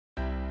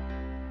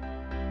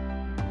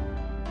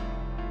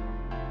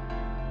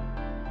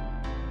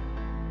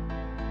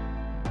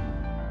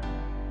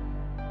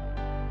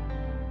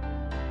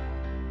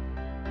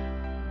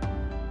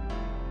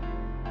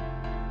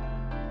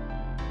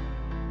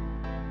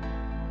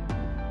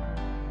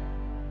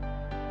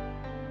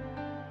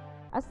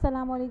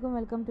Assalamu alaikum,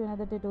 welcome to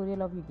another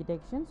tutorial of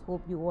Detections.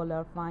 Hope you all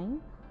are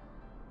fine.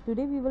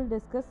 Today we will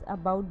discuss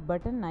about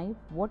ButterKnife.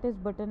 What is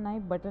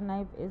ButterKnife?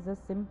 ButterKnife is a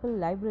simple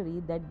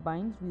library that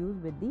binds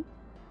views with the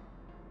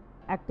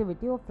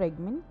activity or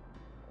fragment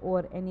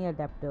or any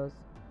adapters.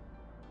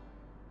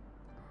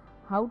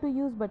 How to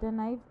use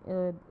ButterKnife?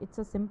 It's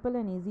a simple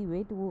and easy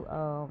way to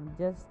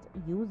just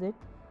use it,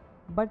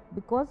 but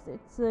because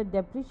it's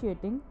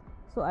depreciating,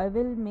 so I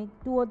will make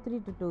 2 or 3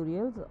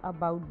 tutorials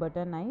about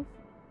ButterKnife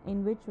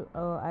in which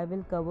I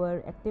will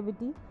cover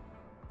activity,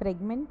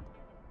 fragment,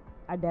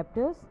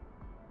 adapters.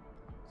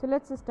 So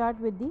let's start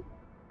with the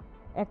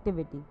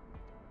activity.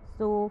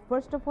 So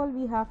first of all,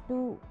 we have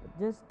to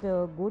just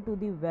go to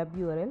the web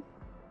URL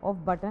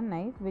of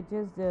ButterKnife, which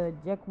is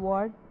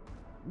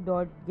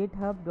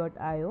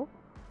jackward.github.io.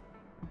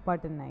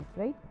 ButterKnife,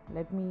 right?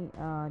 Let me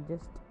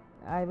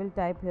I will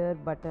type here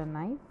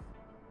ButterKnife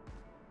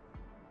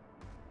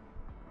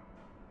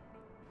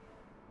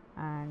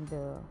and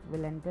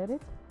will enter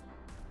it,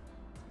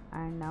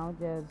 and now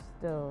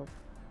just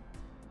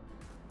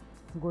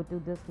go to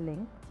this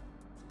link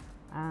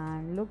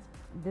and look,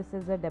 this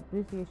is a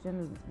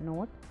depreciation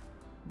note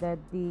that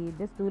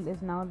this tool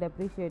is now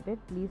depreciated.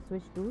 Please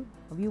switch to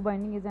view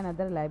binding is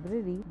another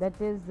library that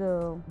is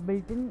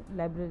built-in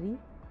library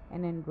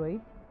in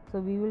Android, so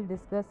we will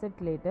discuss it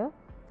later.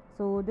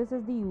 So this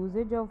is the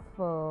usage of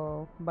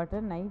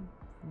ButterKnife.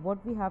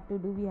 What we have to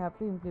do, we have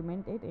to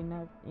implement it in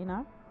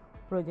our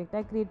project.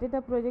 I created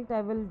a project.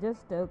 I will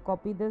just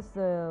copy this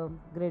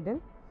Gradle,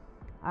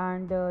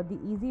 and the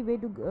easy way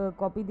to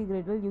copy the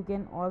Gradle, you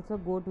can also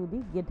go to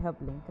the GitHub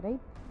link. Right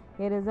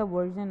here is a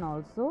version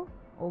also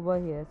over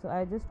here, so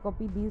I just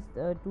copy these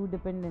 2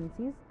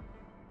 dependencies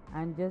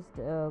and just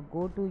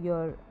go to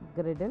your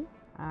Gradle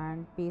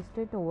and paste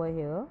it over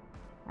here,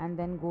 and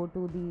then go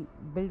to the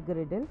build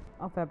Gradle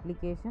of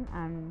application,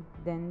 and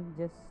then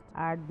just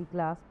add the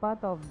class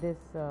path of this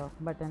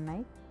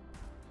ButterKnife,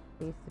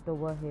 paste it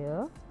over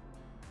here,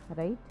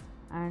 right?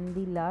 And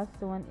the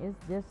last one is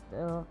just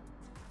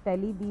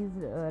tally these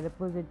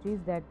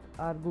repositories that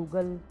are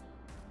Google,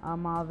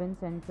 Marvin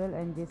Central,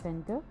 and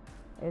JCenter.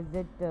 Is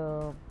it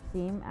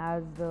same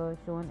as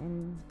shown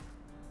in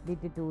the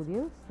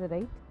tutorials,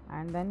 right?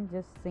 And then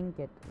just sync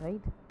it,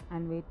 right?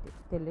 And wait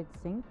till it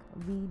sync.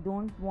 We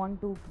don't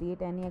want to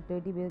create any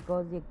activity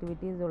because the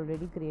activity is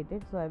already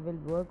created, so I will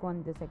work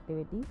on this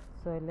activity.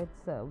 So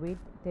let's wait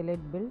till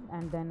it builds,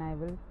 and then I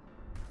will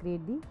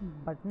create the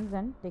buttons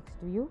and text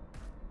view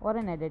or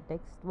an edit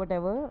text,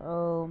 whatever.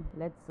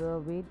 Let's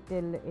wait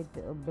till it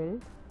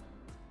builds.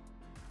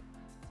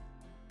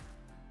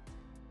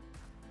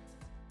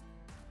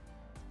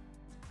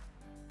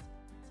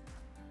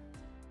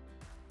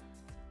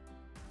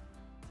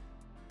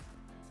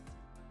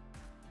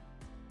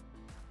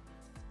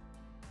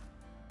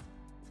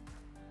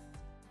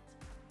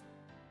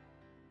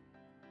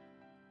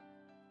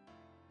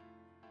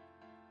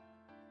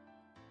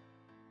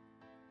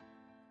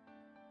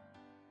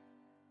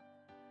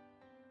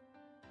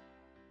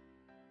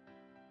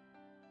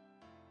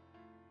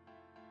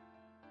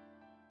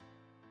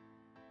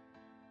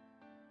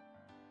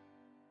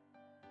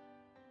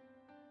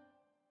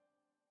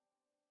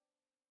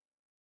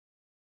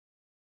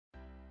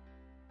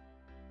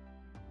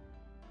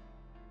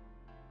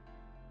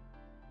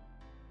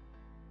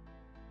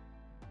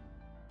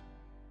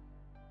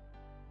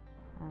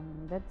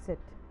 And that's it.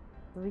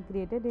 So we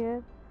created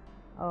here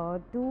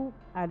 2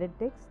 added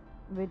text,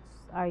 which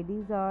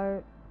IDs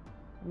are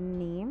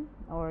name,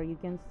 or you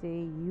can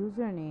say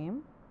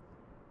username,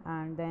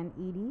 and then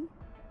ed,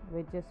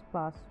 which is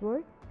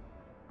password,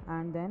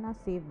 and then a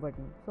save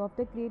button. So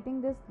after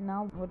creating this,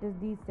 now what is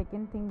the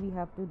second thing we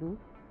have to do?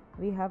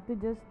 We have to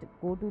just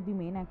go to the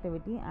main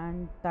activity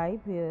and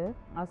type here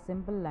a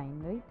simple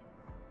line, right?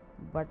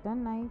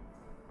 ButterKnife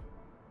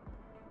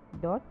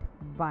dot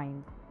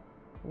bind.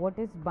 What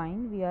is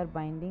bind? We are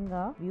binding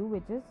a view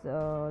which is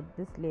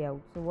this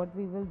layout. So what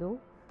we will do,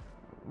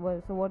 we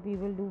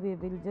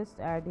will just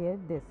add here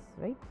this,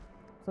 right?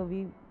 So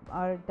we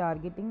are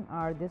targeting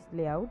this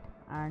layout,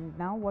 and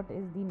now what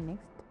is the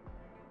next?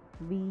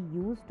 We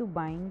used to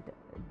bind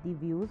the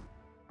views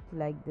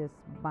like this,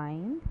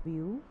 bind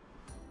view,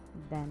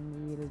 then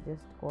we will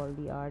just call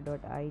the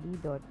r.id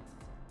dot,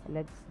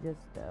 let's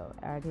just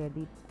add here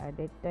the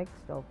edit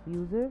text of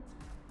user,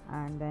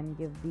 and then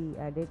give the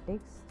edit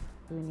text.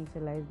 To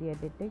initialize the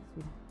edit text,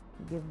 we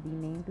give the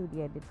name to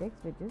the edit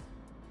text, which is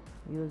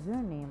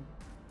username,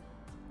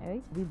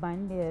 right? We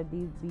bind the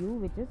view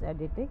which is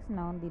edit text.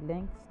 Now the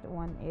next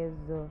one is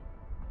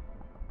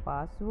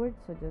password,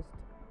 so just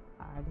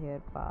add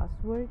here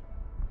password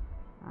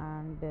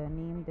and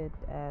named it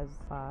as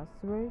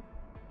password.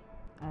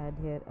 Add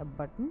here a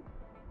button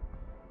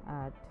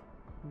at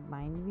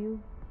bind view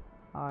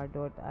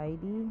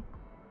r.id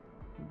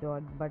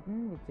dot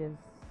button, which is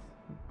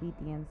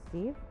btn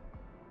save,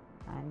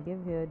 and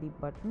give here the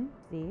button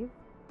save.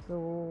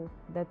 So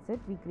that's it.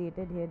 We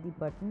created here the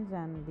buttons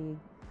and the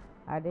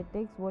added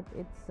text. What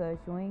it's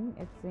showing,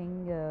 it's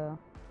saying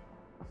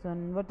so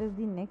what is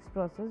the next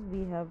process?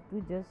 We have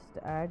to just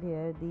add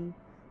here the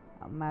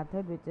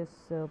method which is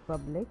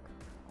public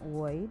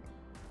void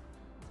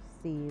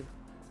save,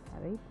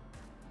 right?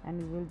 And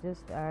we will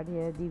just add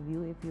here the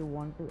view. If you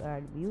want to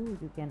add view,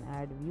 you can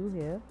add view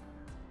here,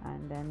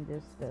 and then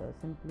just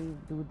simply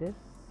do this,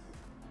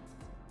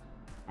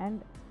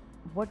 and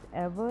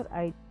whatever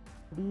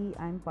ID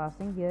I'm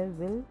passing here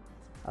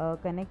will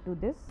connect to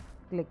this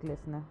click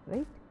listener,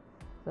 right?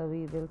 So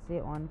we will say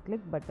on click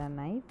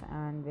ButterKnife,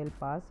 and we'll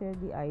pass here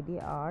the id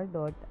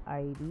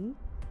r.id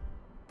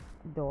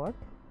dot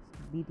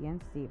btn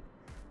save.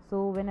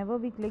 So whenever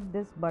we click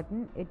this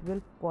button, it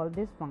will call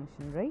this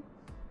function, right?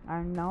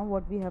 And now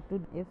what we have to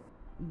do, if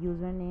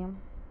username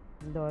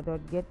dot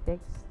get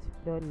text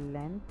dot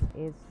length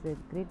is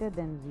greater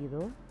than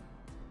 0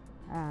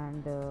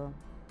 and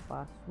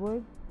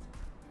password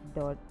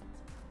dot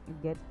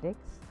get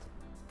text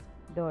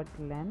dot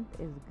length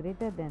is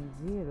greater than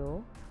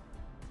 0,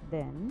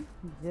 then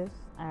just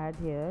add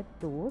here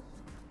toast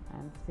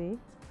and say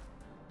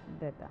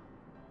data,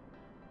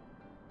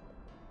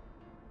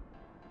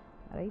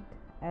 right?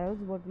 Else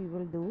what we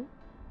will do,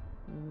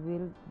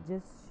 we'll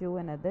just show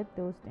another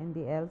toast in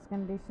the else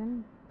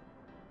condition,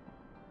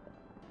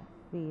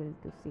 fail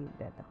to save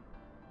data,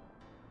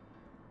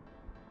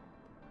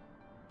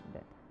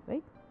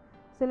 right?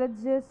 So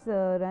let's just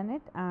run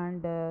it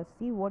and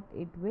see what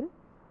it will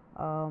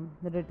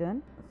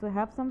return. So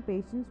have some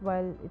patience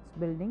while it's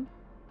building.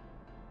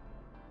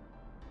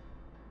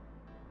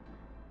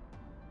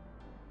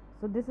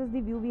 So this is the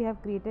view we have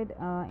created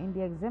in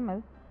the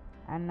XML,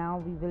 and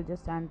now we will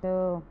just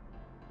enter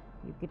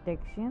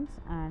UKTextions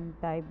and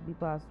type the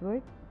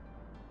password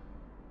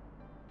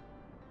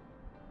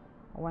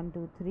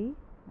 123,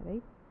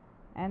 right?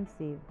 And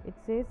save. It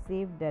says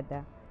save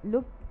data.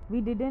 Look,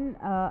 we didn't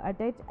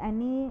attach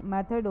any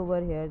method over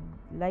here,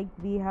 like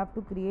we have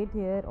to create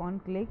here on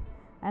click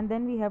and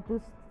then we have to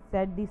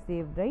set the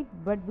save, right?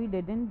 But we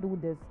didn't do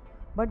this,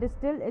 but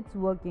still it's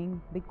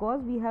working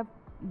because we have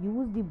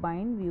used the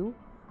bind view,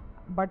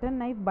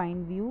 ButterKnife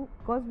bind view,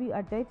 because we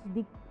attach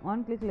the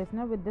on click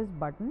listener with this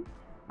button,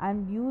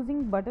 and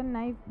using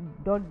ButterKnife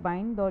dot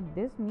bind dot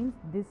this means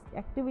this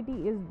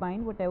activity is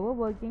bind. Whatever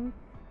working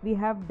we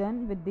have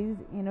done with these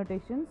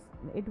annotations,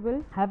 it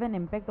will have an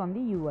impact on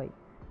the UI.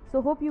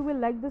 So hope you will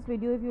like this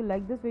video. If you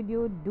like this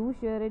video, do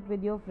share it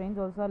with your friends.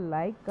 Also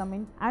like,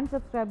 comment and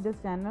subscribe this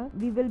channel.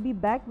 We will be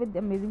back with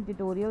amazing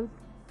tutorials.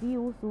 See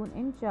you soon,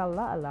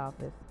 inshallah. Allah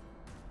Hafiz.